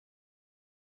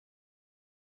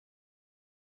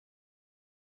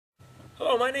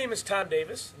Hello, my name is Tom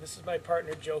Davis, and this is my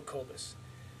partner Joe Kobus.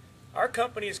 Our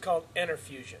company is called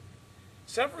EnerFusion.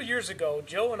 Several years ago,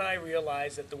 Joe and I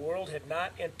realized that the world had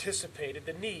not anticipated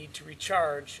the need to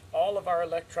recharge all of our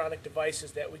electronic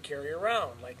devices that we carry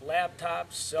around, like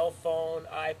laptops, cell phone,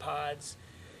 iPods.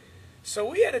 So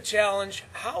we had a challenge: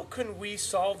 how can we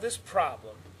solve this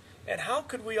problem, and how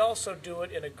could we also do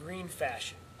it in a green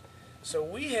fashion? So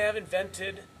we have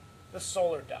invented the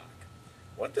solar dock.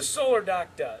 What the solar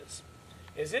dock does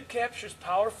is it captures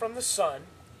power from the sun,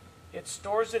 it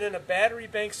stores it in a battery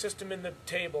bank system in the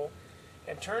table,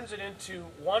 and turns it into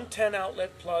 110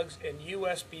 outlet plugs and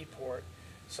USB port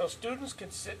so students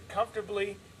can sit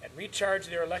comfortably and recharge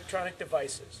their electronic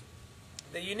devices.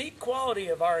 The unique quality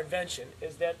of our invention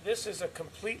is that this is a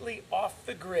completely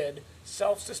off-the-grid,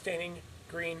 self-sustaining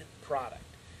green product.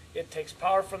 It takes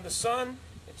power from the sun,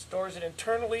 it stores it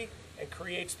internally, and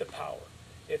creates the power.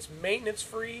 It's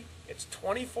maintenance-free, it's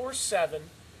 24/7,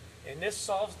 and this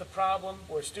solves the problem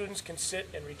where students can sit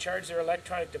and recharge their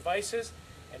electronic devices,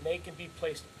 and they can be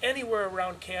placed anywhere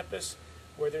around campus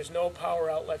where there's no power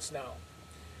outlets now.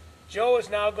 Joe is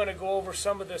now going to go over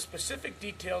some of the specific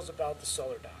details about the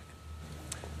solar dock.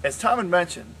 As Tom had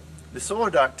mentioned, the solar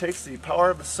dock takes the power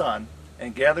of the sun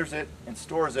and gathers it and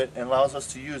stores it and allows us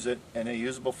to use it in a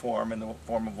usable form, in the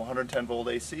form of 110 volt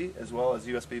AC as well as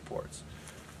USB ports.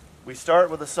 We start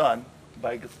with the sun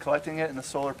by collecting it in the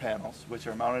solar panels, which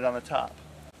are mounted on the top.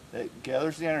 It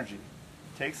gathers the energy,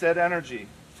 takes that energy,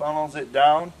 funnels it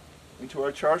down into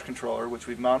our charge controller, which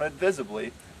we've mounted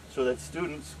visibly so that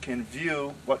students can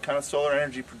view what kind of solar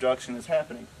energy production is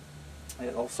happening.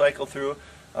 It'll cycle through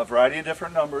a variety of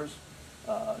different numbers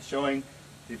showing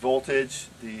the voltage,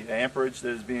 the amperage that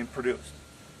is being produced.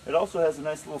 It also has a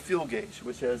nice little fuel gauge,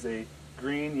 which has a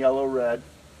green, yellow, red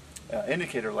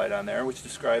indicator light on there, which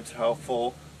describes how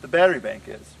full the battery bank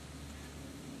is.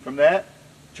 From that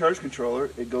charge controller,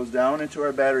 it goes down into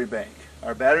our battery bank.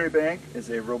 Our battery bank is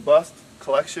a robust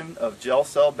collection of gel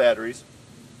cell batteries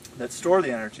that store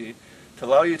the energy to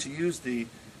allow you to use the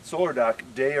solar dock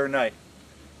day or night.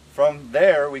 From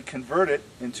there, we convert it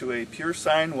into a pure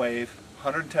sine wave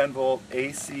 110 volt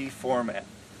AC format.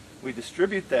 We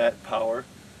distribute that power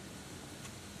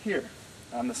here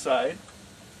on the side.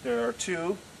 There are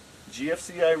two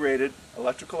GFCI rated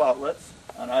electrical outlets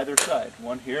on either side,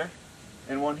 one here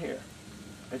and one here.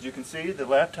 As you can see, the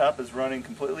laptop is running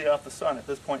completely off the sun at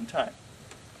this point in time.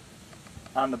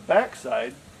 On the back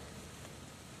side,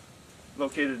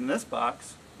 located in this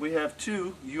box, we have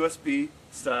two USB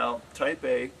style Type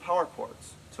A power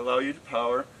ports to allow you to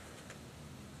power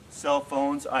cell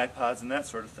phones, iPods, and that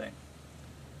sort of thing.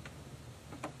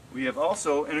 We have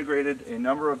also integrated a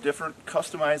number of different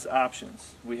customized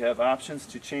options. We have options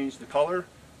to change the color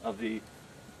of the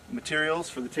materials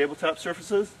for the tabletop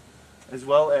surfaces, as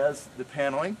well as the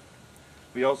paneling.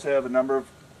 We also have a number of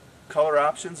color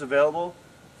options available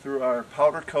through our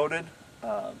powder-coated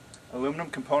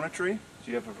aluminum componentry.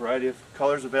 So you have a variety of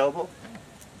colors available.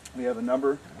 We have a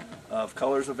number of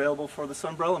colors available for the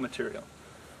sunbrella material,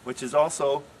 which is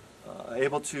also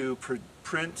able to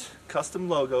print custom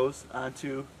logos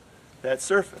onto that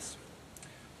surface.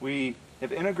 We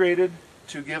have integrated,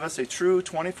 to give us a true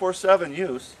 24/7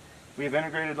 use, we have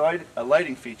integrated a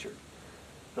lighting feature.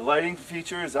 The lighting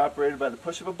feature is operated by the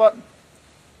push of a button.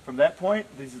 From that point,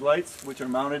 these lights, which are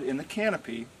mounted in the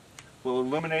canopy, will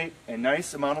illuminate a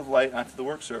nice amount of light onto the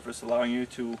work surface, allowing you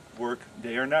to work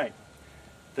day or night.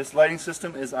 This lighting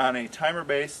system is on a timer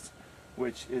based,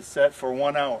 which is set for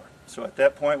 1 hour. So at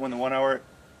that point, when the 1 hour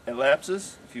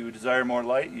elapses, if you desire more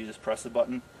light, you just press the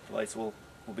button, the lights will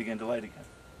begin to light again.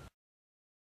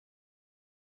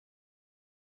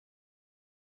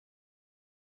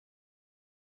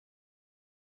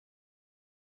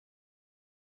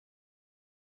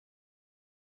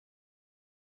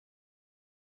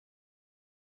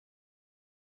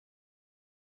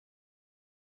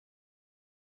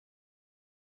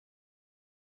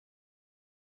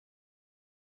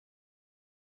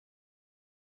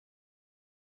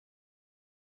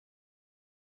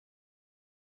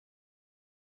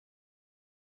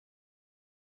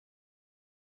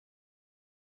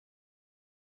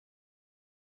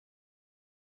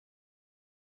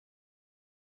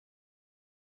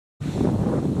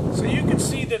 So you can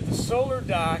see that the solar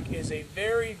dock is a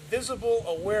very visible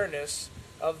awareness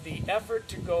of the effort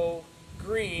to go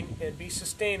green and be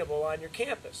sustainable on your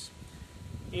campus.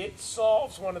 It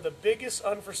solves one of the biggest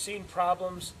unforeseen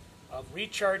problems of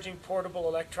recharging portable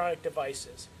electronic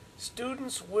devices.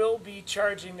 Students will be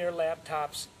charging their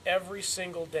laptops every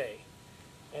single day.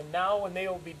 And now when they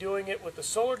will be doing it with the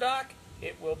solar dock,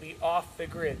 it will be off the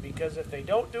grid, because if they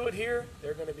don't do it here,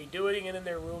 they're going to be doing it in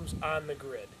their rooms on the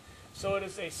grid. So it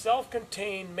is a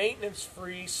self-contained,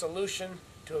 maintenance-free solution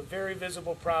to a very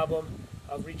visible problem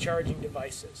of recharging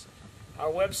devices.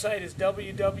 Our website is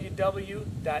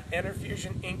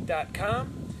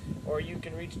www.enerfusioninc.com, or you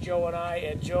can reach Joe and I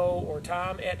at Joe or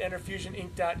Tom at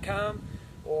enerfusioninc.com,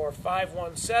 or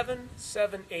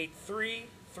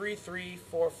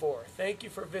 517-783-3344. Thank you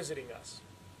for visiting us.